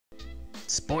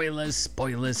Spoilers,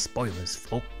 spoilers, spoilers,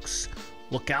 folks.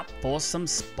 Look out for some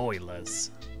spoilers.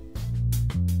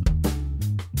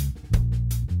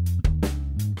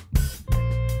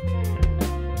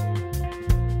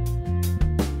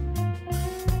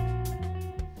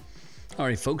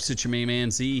 Alright folks, it's your main man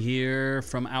Z here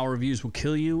from Our Reviews Will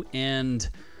Kill You, and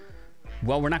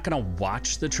well, we're not gonna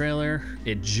watch the trailer.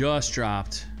 It just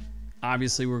dropped.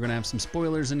 Obviously we're gonna have some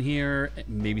spoilers in here,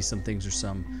 maybe some things or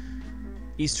some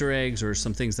Easter eggs or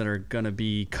some things that are gonna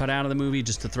be cut out of the movie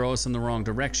just to throw us in the wrong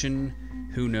direction.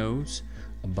 Who knows?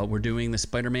 But we're doing the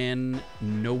Spider-Man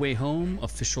No Way Home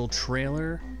official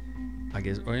trailer, I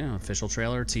guess. Oh yeah, official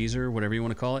trailer, teaser, whatever you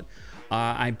want to call it.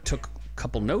 I took a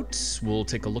couple notes. We'll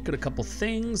take a look at a couple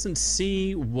things and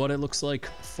see what it looks like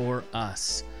for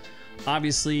us.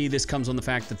 Obviously, this comes on the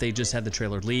fact that they just had the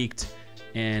trailer leaked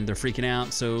and they're freaking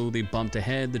out, so they bumped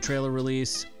ahead the trailer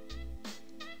release.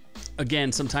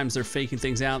 Again, sometimes they're faking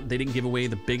things out. They didn't give away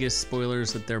the biggest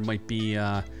spoilers that there might be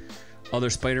other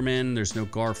Spider-Man. There's no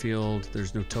Garfield.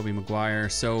 There's no Tobey Maguire.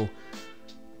 So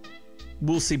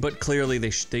we'll see. But clearly they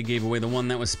gave away the one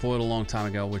that was spoiled a long time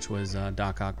ago, which was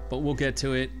Doc Ock. But we'll get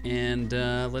to it. And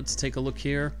let's take a look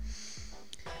here.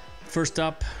 First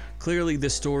up, clearly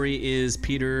the story is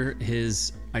Peter.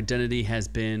 His identity has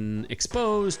been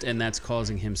exposed, and that's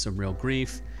causing him some real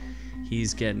grief.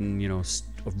 He's getting, you know,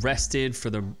 arrested for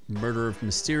the murder of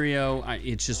Mysterio.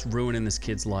 It's just ruining this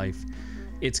kid's life.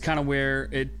 It's kind of where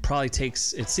it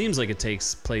seems like it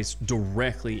takes place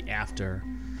directly after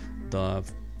the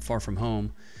Far From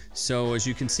Home. So as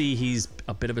you can see, he's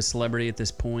a bit of a celebrity at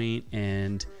this point,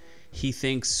 and he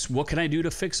thinks, what can I do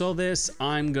to fix all this?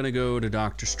 I'm gonna go to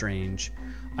Doctor Strange.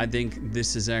 I think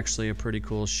this is actually a pretty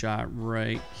cool shot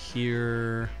right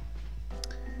here.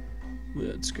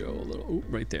 Let's go a little,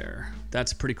 right there.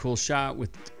 That's a pretty cool shot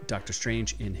with Doctor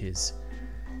Strange in his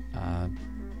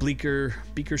Beaker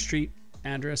Street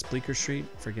address, Bleecker Street,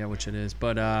 forget which it is,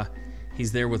 but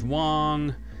he's there with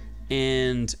Wong.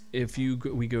 And if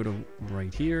we go to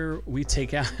right here, we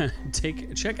check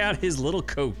out his little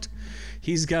coat.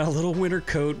 He's got a little winter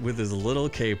coat with his little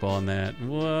cape on that.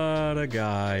 What a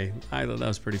guy. I thought that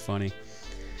was pretty funny.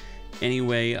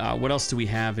 Anyway, what else do we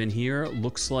have in here?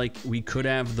 Looks like we could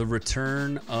have the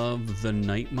return of the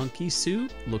Night Monkey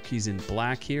suit. Look, he's in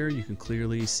black here. You can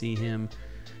clearly see him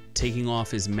taking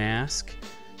off his mask.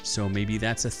 So maybe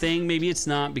that's a thing, maybe it's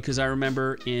not, because I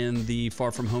remember in the Far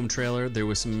From Home trailer, there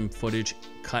was some footage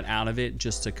cut out of it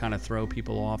just to kind of throw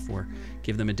people off or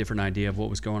give them a different idea of what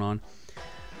was going on.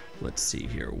 Let's see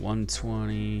here,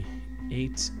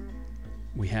 128.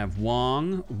 We have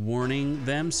Wong warning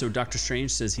them. So Doctor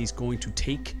Strange says he's going to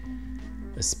take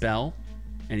a spell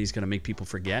and he's going to make people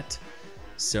forget.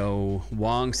 So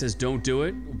Wong says don't do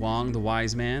it. Wong, the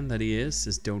wise man that he is,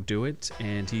 says don't do it.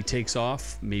 And he takes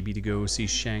off, maybe to go see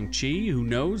Shang-Chi. Who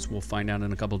knows? We'll find out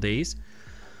in a couple days.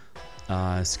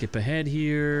 Skip ahead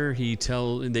here.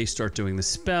 They start doing the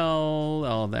spell.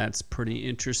 Oh, that's pretty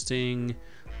interesting.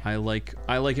 I like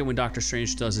it when Doctor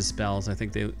Strange does his spells. I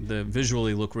think they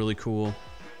visually look really cool.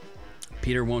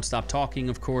 Peter won't stop talking,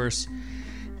 of course.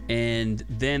 And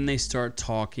then they start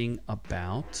talking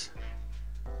about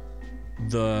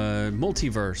the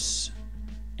multiverse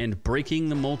and breaking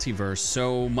the multiverse.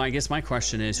 So I guess my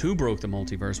question is, who broke the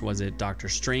multiverse? Was it Doctor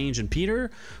Strange and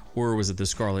Peter? Or was it the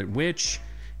Scarlet Witch?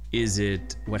 Is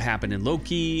it what happened in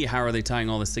Loki? How are they tying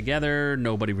all this together?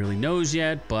 Nobody really knows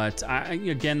yet, but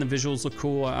again, the visuals look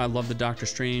cool. I love the Doctor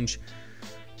Strange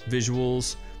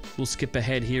visuals. We'll skip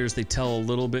ahead here as they tell a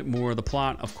little bit more of the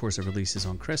plot. Of course, it releases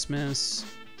on Christmas,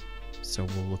 so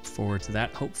we'll look forward to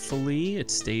that. Hopefully,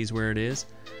 it stays where it is.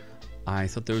 I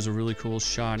thought there was a really cool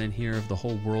shot in here of the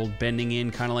whole world bending in,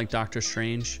 kind of like Doctor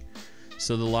Strange.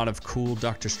 So there's a lot of cool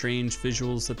Doctor Strange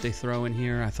visuals that they throw in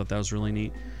here. I thought that was really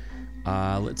neat.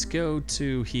 Let's go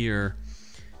to here.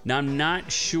 Now, I'm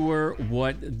not sure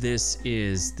what this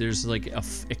is. There's like an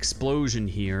explosion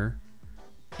here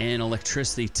and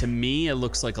electricity. To me, it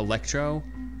looks like Electro,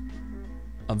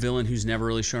 a villain who's never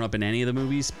really shown up in any of the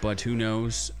movies, but who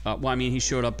knows? Well, I mean, he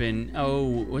showed up in,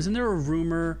 wasn't there a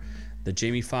rumor that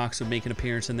Jamie Foxx would make an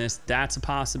appearance in this? That's a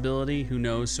possibility. Who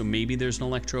knows? So maybe there's an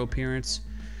Electro appearance.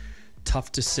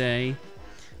 Tough to say.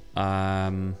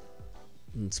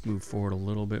 Let's move forward a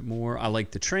little bit more. I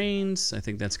like the trains. I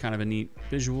think that's kind of a neat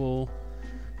visual.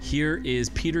 Here is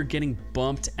Peter getting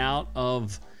bumped out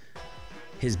of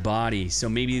his body. So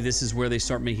maybe this is where they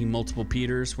start making multiple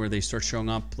Peters, where they start showing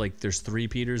up like there's 3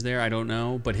 Peters there. I don't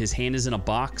know. But his hand is in a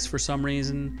box for some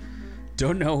reason.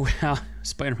 Don't know how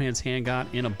Spider-Man's hand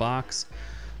got in a box,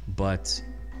 but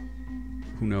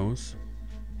who knows?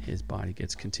 His body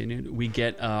gets continued. We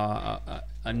get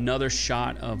another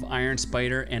shot of Iron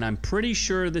Spider, and I'm pretty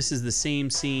sure this is the same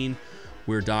scene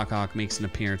where Doc Ock makes an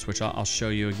appearance, which I'll show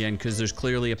you again, because there's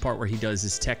clearly a part where he does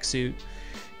his tech suit.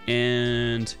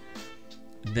 And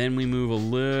then we move a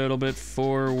little bit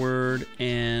forward,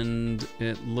 and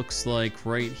it looks like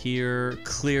right here,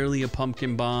 clearly a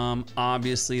pumpkin bomb.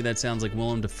 Obviously, that sounds like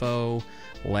Willem Dafoe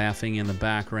laughing in the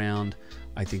background.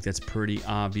 I think that's pretty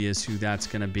obvious who that's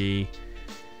going to be.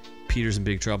 Peter's in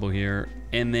big trouble here.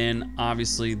 And then,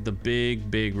 obviously, the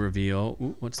big reveal.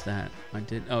 Ooh, what's that?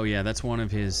 Oh, yeah, that's one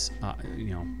of his,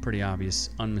 pretty obvious,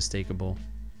 unmistakable.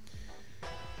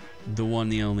 The one,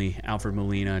 the only, Alfred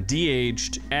Molina,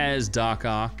 de-aged as Doc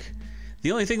Ock.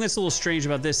 The only thing that's a little strange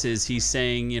about this is he's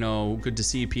saying, good to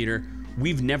see you, Peter.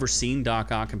 We've never seen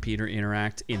Doc Ock and Peter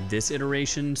interact in this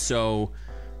iteration, so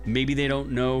maybe they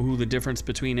don't know who the difference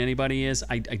between anybody is.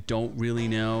 I don't really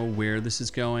know where this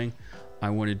is going. I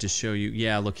wanted to show you.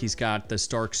 Yeah, look, he's got the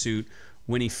Stark suit.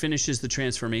 When he finishes the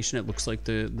transformation, it looks like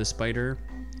the spider,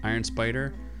 Iron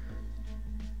Spider.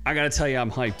 I gotta tell you,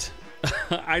 I'm hyped.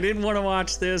 I didn't want to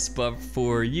watch this, but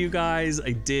for you guys,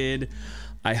 I did.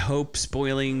 I hope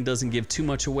spoiling doesn't give too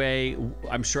much away.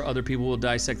 I'm sure other people will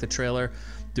dissect the trailer.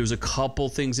 There's a couple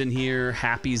things in here.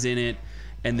 Happy's in it,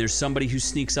 and there's somebody who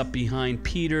sneaks up behind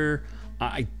Peter.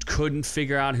 I couldn't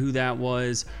figure out who that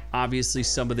was. Obviously,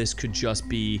 some of this could just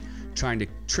be trying to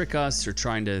trick us or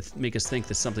trying to make us think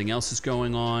that something else is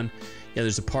going on. Yeah,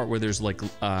 there's a part where there's like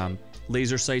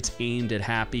laser sights aimed at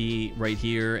Happy right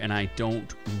here, and I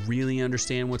don't really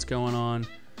understand what's going on.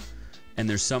 And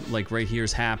there's some, like right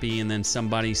here's Happy, and then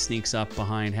somebody sneaks up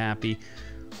behind Happy,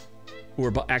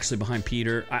 or actually behind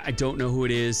Peter. I don't know who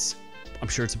it is. I'm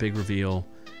sure it's a big reveal.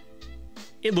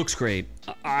 It looks great.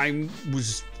 I'm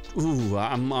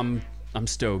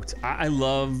stoked. I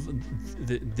love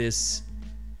this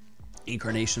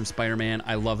incarnation of Spider-Man.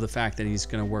 I love the fact that he's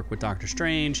going to work with Doctor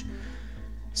Strange.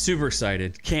 Super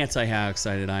excited. Can't say how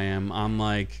excited I am. I'm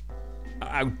like,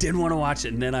 I didn't want to watch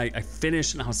it, and then I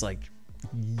finished, and I was like,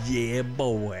 yeah,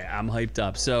 boy, I'm hyped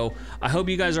up. So I hope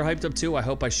you guys are hyped up too. I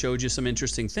hope I showed you some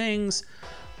interesting things.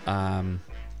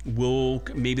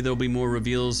 Maybe there'll be more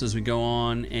reveals as we go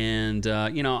on, and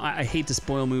I hate to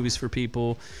spoil movies for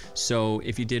people, so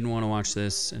if you didn't want to watch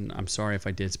this, and I'm sorry if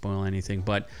I did spoil anything,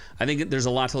 but I think there's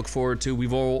a lot to look forward to.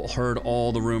 We've all heard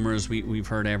all the rumors. We've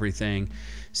heard everything,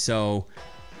 so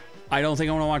I don't think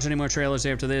I want to watch any more trailers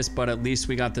after this, but at least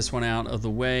we got this one out of the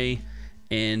way.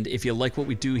 And if you like what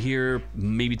we do here,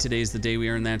 maybe today's the day we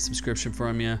earn that subscription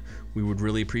from you. We would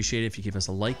really appreciate it if you give us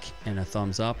a like and a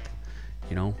thumbs up.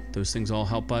 Those things all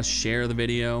help us. Share the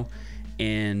video,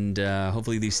 and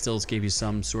hopefully these stills gave you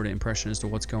some sort of impression as to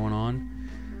what's going on.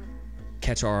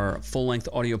 Catch our full-length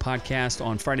audio podcast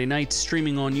on Friday nights,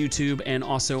 streaming on YouTube, and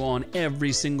also on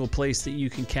every single place that you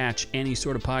can catch any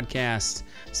sort of podcast.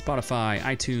 Spotify,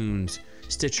 iTunes,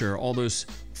 Stitcher, all those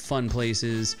fun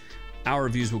places. Our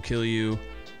Reviews Will Kill You.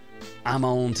 I'm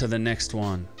on to the next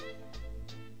one.